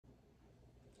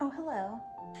Oh, hello.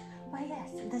 Why, yes,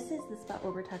 this is the spot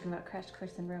where we're talking about Crash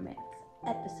Course in Romance,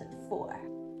 episode 4.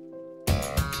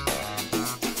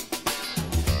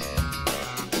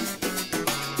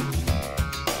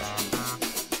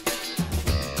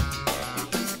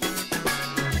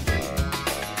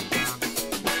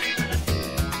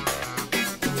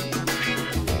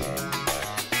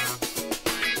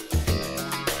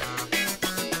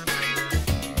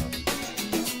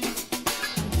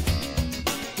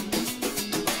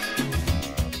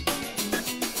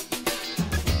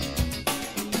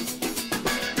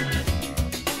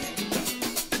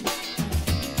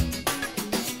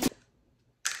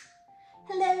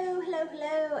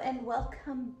 Hello, and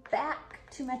welcome back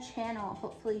to my channel.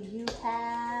 Hopefully you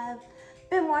have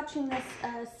been watching this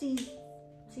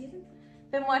season?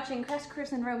 Been watching Crash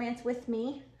Course in Romance with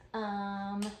me.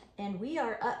 And we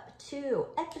are up to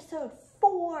episode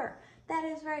 4. That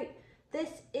is right. This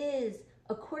is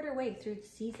a quarter way through the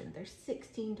season. There's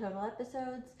 16 total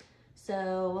episodes,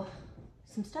 so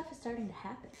some stuff is starting to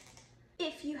happen.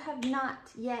 If you have not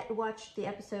yet watched the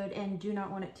episode and do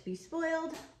not want it to be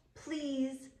spoiled,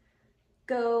 please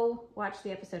go watch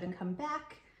the episode and come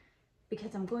back,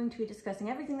 because I'm going to be discussing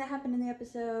everything that happened in the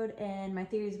episode and my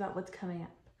theories about what's coming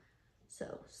up.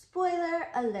 So, spoiler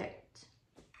alert.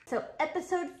 So,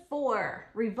 episode 4,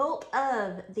 Revolt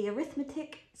of the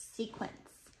Arithmetic Sequence.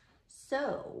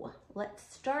 So,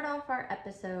 let's start off our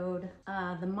episode.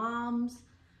 The moms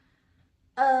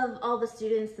of all the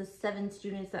students, the 7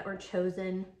 students that were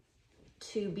chosen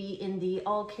to be in the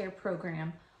All Care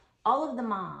program, all of the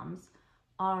moms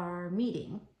are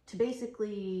meeting to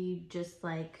basically just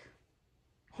like,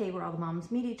 hey, where all the moms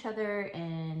meet each other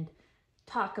and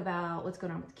talk about what's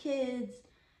going on with kids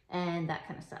and that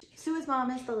kind of stuff. Sua's mom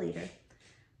is the leader,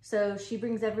 so she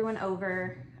brings everyone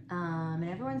over, and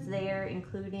everyone's there,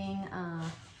 including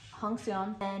Hong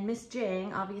Seon and Miss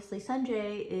Jang. Obviously,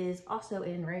 Sunjae is also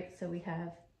in, right? So we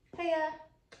have Heya,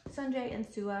 Sunjae, and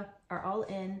Sua are all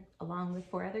in, along with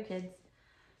 4 other kids.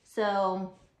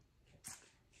 So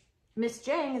Miss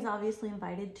Jang is obviously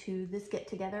invited to this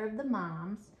get-together of the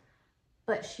moms,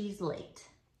 but she's late,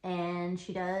 and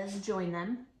she does join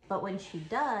them. But when she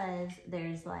does,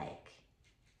 there's like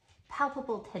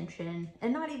palpable tension,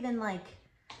 and not even like,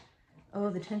 oh,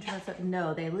 the tension is up.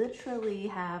 No, they literally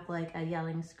have like a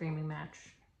yelling, screaming match.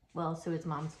 Well, Sua's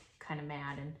mom's kind of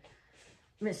mad, and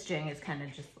Miss Jang is kind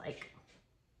of just like,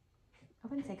 I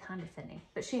wouldn't say condescending,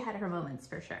 but she had her moments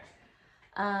for sure.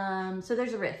 So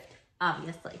there's a rift.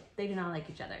 Obviously, they do not like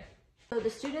each other. So the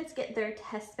students get their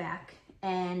tests back,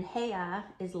 and Heya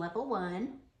is level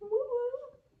 1. Woo-woo.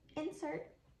 Insert.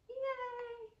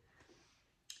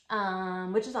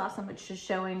 Yay! Which is awesome, which is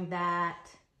showing that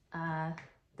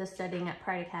the studying at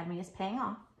Pride Academy is paying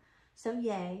off. So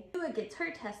yay. Sua gets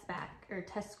her test back, or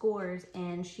test scores,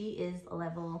 and she is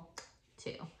level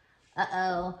 2.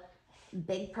 Uh-oh,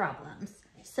 big problems.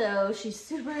 So she's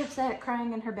super upset,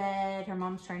 crying in her bed. Her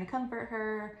mom's trying to comfort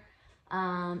her.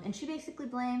 And she basically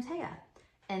blames Heya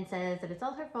and says that it's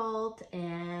all her fault,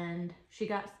 and she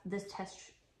got this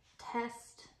test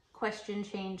question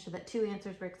changed so that 2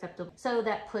 answers were acceptable. So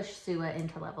that pushed Sua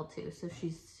into level 2. So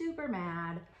she's super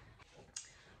mad,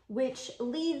 which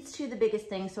leads to the biggest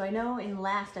thing. So I know in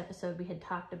last episode we had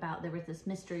talked about there was this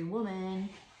mystery woman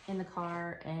in the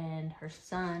car, and her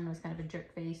son was kind of a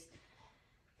jerk face,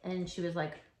 and she was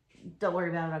like, don't worry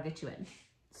about it, I'll get you in.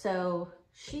 So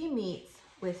she meets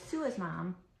with Sua's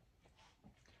mom,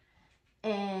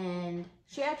 and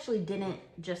she actually didn't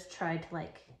just try to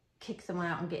like kick someone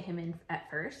out and get him in at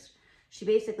first. She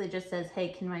basically just says, hey,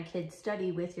 can my kids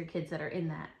study with your kids that are in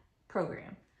that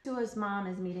program? Sua's mom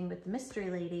is meeting with the mystery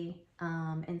lady,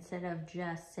 instead of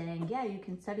just saying, yeah, you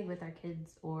can study with our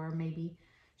kids, or maybe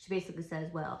she basically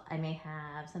says, well, I may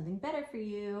have something better for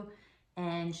you,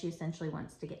 and she essentially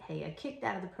wants to get Heya kicked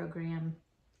out of the program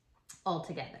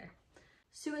altogether.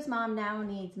 Sua's mom now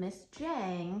needs Miss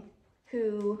Jang,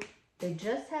 who they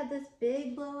just had this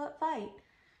big blow-up fight.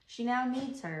 She now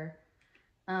needs her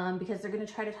because they're going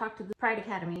to try to talk to the Pride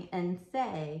Academy and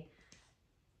say,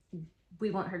 we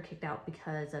want her kicked out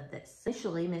because of this.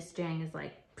 Initially, Miss Jang is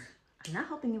like, I'm not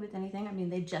helping you with anything. I mean,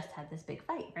 they just had this big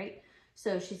fight, right?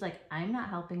 So she's like, I'm not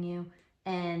helping you.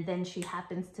 And then she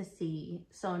happens to see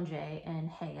Sunjae and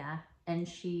Heya, and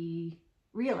she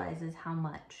realizes how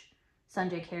much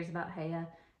Sunjae cares about Heya,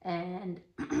 and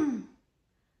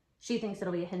she thinks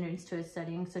it'll be a hindrance to his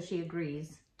studying, so she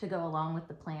agrees to go along with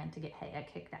the plan to get Heya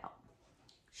kicked out.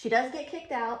 She does get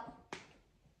kicked out.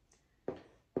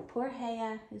 Poor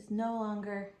Heya is no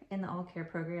longer in the All Care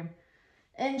program,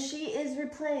 and she is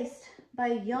replaced by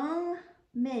Young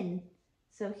Min.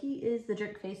 So he is the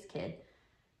jerk-faced kid,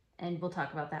 and we'll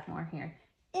talk about that more here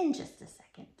in just a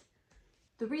second.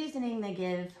 The reasoning they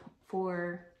give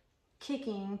for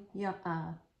kicking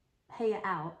Haya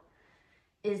out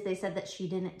is they said that she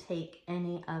didn't take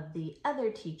any of the other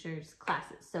teachers'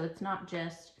 classes. So it's not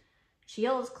just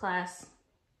Chiyo's class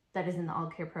that is in the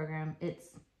all-care program.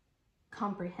 It's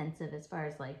comprehensive as far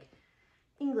as like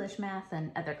English, math,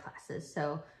 and other classes.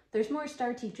 So there's more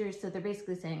star teachers. So they're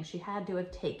basically saying she had to have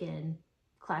taken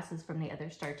classes from the other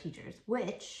star teachers,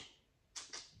 which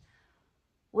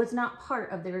was not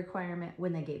part of the requirement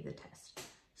when they gave the test.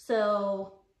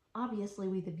 So obviously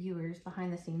we, the viewers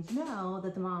behind the scenes, know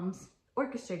that the moms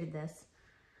orchestrated this,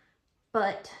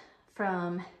 but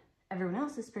from everyone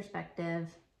else's perspective,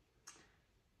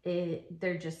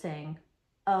 they're just saying,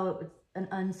 oh, it was an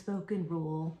unspoken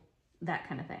rule, that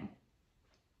kind of thing.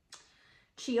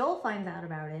 Chiyo finds out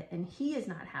about it and he is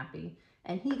not happy,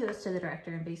 and he goes to the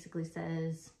director and basically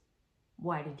says,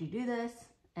 why did you do this?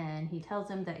 And he tells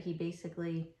him that he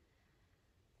basically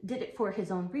did it for his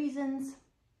own reasons,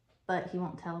 but he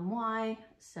won't tell him why.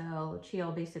 So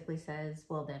Chiyo basically says,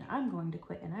 well, then I'm going to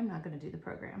quit and I'm not going to do the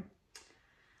program.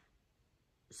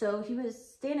 So he was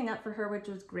standing up for her, which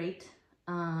was great.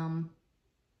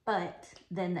 But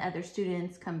then the other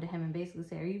students come to him and basically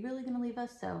say, are you really going to leave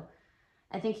us? So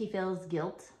I think he feels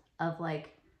guilt of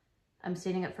like, I'm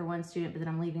standing up for one student, but then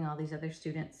I'm leaving all these other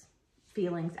students'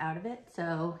 feelings out of it.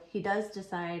 So he does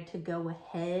decide to go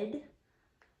ahead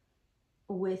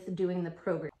with doing the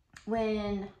program.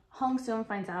 When Hong Soon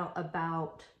finds out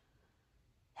about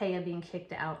Haya being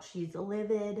kicked out, she's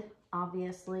livid,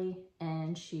 obviously,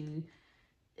 and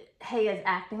Haya's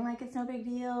acting like it's no big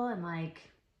deal and like,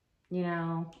 you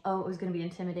know, oh, it was going to be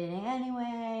intimidating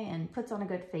anyway, and puts on a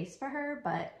good face for her,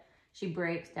 but she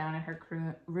breaks down in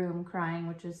her room crying,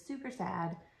 which is super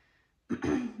sad.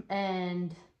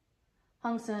 And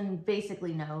Hong Soon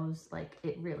basically knows like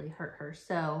it really hurt her.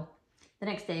 So the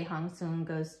next day, Hong Soon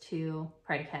goes to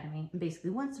Pride Academy and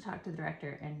basically wants to talk to the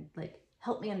director and like,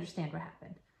 help me understand what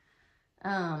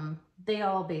happened. They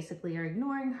all basically are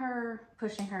ignoring her,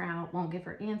 pushing her out, won't give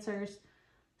her answers.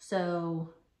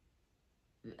 So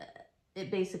it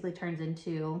basically turns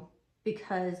into,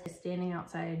 because standing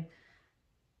outside,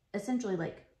 essentially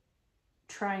like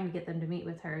trying to get them to meet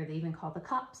with her, they even call the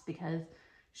cops because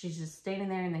she's just standing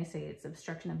there and they say it's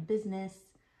obstruction of business.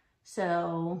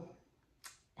 So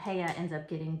Haya ends up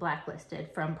getting blacklisted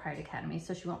from Pride Academy,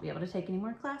 so she won't be able to take any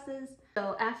more classes.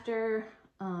 So after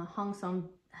Hong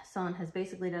Soon has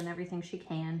basically done everything she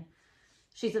can,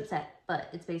 she's upset, but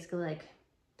it's basically like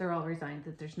they're all resigned,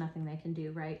 that there's nothing they can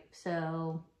do, right?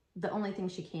 So the only thing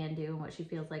she can do and what she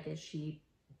feels like is she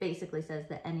basically says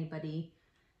that anybody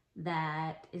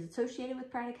that is associated with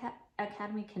Pride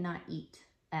Academy cannot eat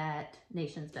at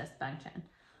Nation's Best Bangchan,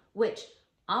 which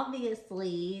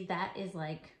obviously that is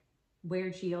like where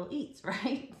Gio eats,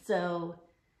 right? So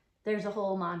there's a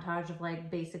whole montage of like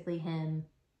basically him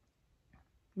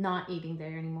not eating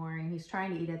there anymore, and he's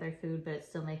trying to eat other food, but it's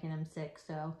still making him sick.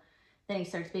 So then he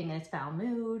starts being in his foul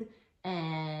mood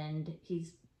and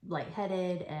he's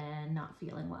lightheaded and not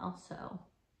feeling well. So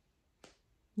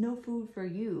no food for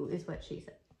you is what she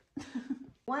said.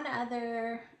 One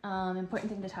other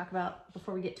important thing to talk about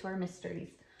before we get to our mysteries.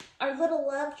 Our little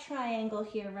love triangle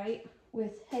here, right?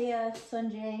 With Haya,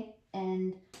 Sunjae,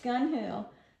 and Gunhoo.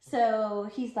 So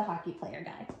he's the hockey player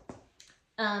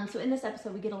guy. So in this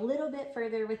episode, we get a little bit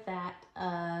further with that.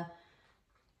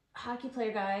 Hockey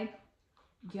player guy,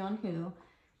 Gunhoo,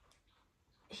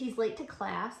 he's late to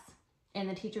class, and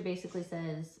the teacher basically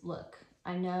says, look,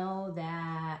 I know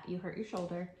that you hurt your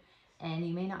shoulder and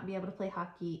you may not be able to play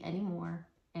hockey anymore,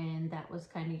 and that was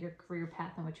kind of your career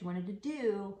path and what you wanted to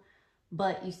do,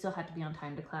 but you still have to be on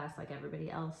time to class like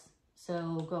everybody else.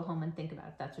 So go home and think about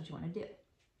if that's what you want to do.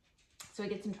 So he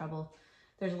gets in trouble.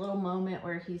 There's a little moment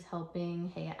where he's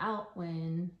helping Haya out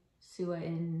when Sua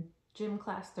in gym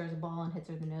class throws a ball and hits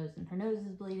her in the nose and her nose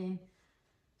is bleeding.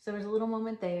 So there's a little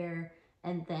moment there.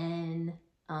 And then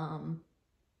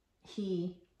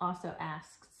he also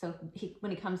asks, so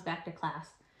when he comes back to class,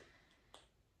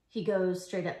 he goes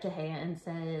straight up to Haya and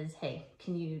says, hey,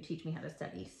 can you teach me how to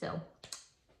study? So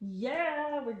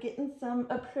yeah, we're getting some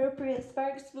appropriate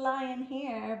sparks flying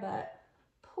here, but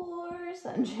poor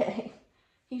Sunjae.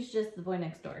 He's just the boy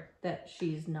next door that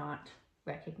she's not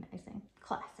recognizing.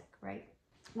 Classic, right?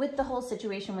 With the whole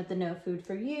situation with the no food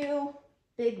for you,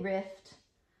 big rift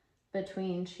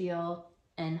between Chiyo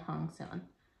and Hong Soon.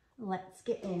 Let's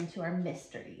get into our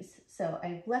mysteries. So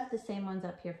I've left the same ones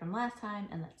up here from last time,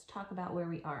 and let's talk about where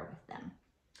we are with them.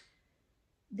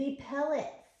 The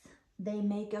pellets, they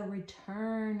make a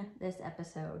return this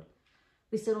episode.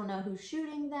 We still don't know who's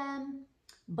shooting them,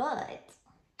 but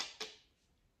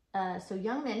So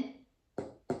Youngmin,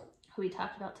 who we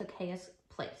talked about, took Heia's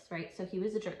place, right? So he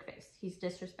was a jerk face. He's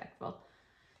disrespectful.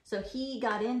 So he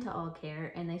got into All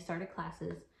Care and they started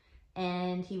classes,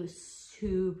 and he was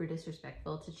super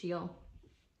disrespectful to Chiyol.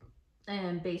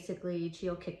 And basically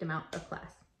Chiyol kicked him out of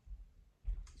class.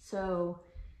 So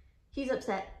he's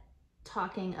upset,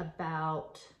 talking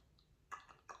about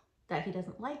that he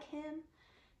doesn't like him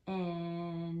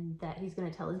and that he's going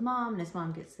to tell his mom, and his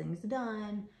mom gets things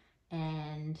done.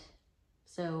 And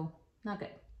so not good.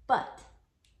 But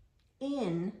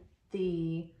in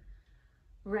the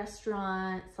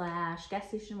restaurant slash gas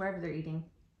station, wherever they're eating,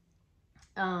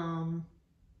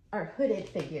 our hooded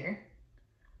figure,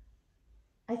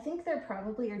 I think there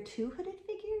probably are 2 hooded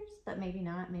figures, but maybe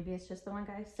not. Maybe it's just the one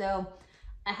guy. So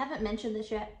I haven't mentioned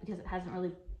this yet because it hasn't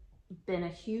really been a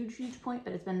huge point,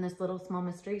 but it's been this little small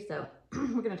mystery. So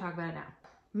we're going to talk about it now.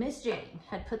 Miss Jane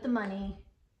had put the money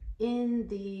in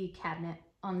the cabinet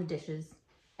on the dishes,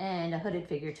 and a hooded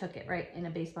figure took it, right? In a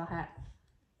baseball hat,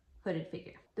 hooded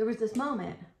figure. There was this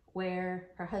moment where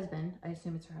her husband, I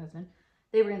assume it's her husband,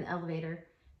 they were in the elevator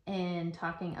and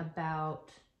talking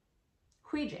about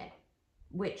Huijie,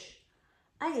 which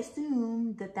I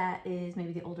assume that that is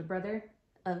maybe the older brother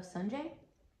of Sunjae,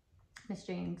 Miss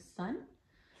Jane's son.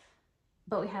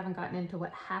 But we haven't gotten into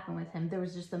what happened with him. There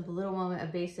was just a little moment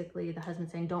of basically the husband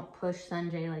saying, don't push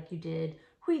Sunjae like you did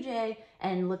Huijie,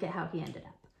 and look at how he ended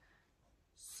up.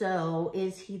 So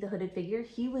is he the hooded figure?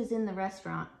 He was in the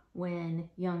restaurant when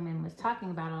Youngmin was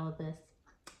talking about all of this.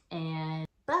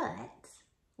 But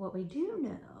what we do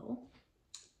know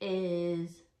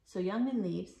is, so Youngmin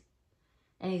leaves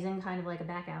and he's in kind of like a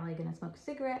back alley gonna smoke a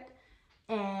cigarette,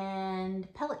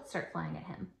 and pellets start flying at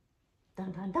him.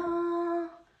 Dun dun dun.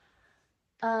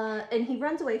 And he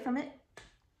runs away from it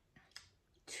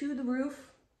to the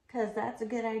roof, because that's a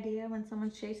good idea when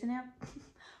someone's chasing him.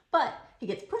 But he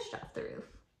gets pushed off the roof.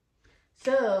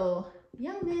 So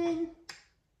Youngmin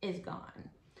is gone.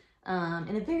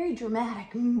 In a very dramatic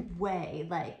way.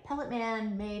 Like, Pellet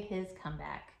Man made his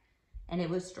comeback, and it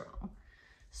was strong.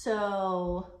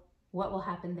 So what will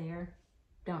happen there?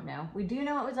 Don't know. We do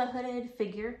know it was a hooded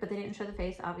figure, but they didn't show the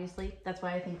face, obviously. That's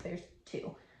why I think there's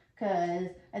 2. Because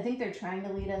I think they're trying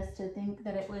to lead us to think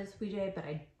that it was Huijie, but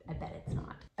I bet it's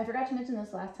not. I forgot to mention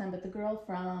this last time, but the girl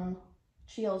from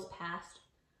Chiyol's past,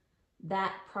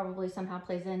 that probably somehow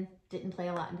plays in. Didn't play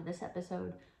a lot into this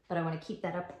episode, but I want to keep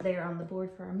that up there on the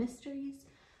board for our mysteries.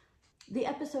 The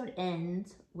episode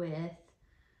ends with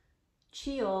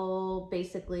Chiyol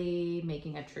basically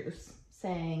making a truce,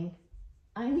 saying,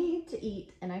 I need to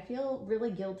eat, and I feel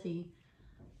really guilty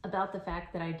about the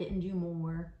fact that I didn't do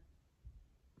more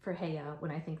for Heia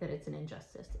when I think that it's an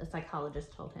injustice. A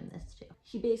psychologist told him this too.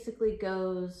 He basically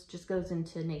just goes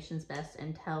into Nation's Best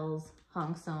and tells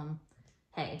Hong Sung,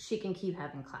 hey, she can keep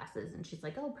having classes. And she's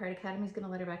like, oh, Pride Academy's gonna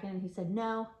let her back in. And he said,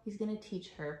 no, he's gonna teach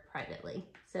her privately.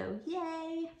 So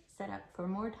yay, set up for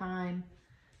more time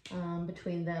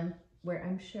between them, where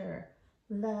I'm sure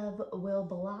love will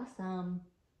blossom,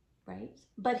 right?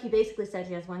 But he basically said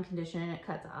he has one condition and it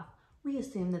cuts off. We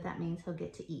assume that that means he'll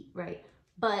get to eat, right?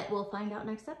 But we'll find out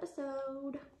next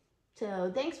episode.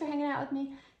 So thanks for hanging out with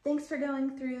me. Thanks for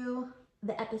going through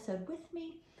the episode with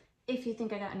me. If you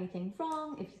think I got anything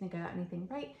wrong, if you think I got anything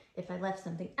right, if I left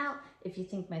something out, if you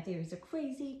think my theories are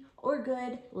crazy or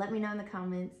good, let me know in the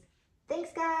comments.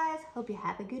 Thanks, guys. Hope you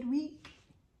have a good week.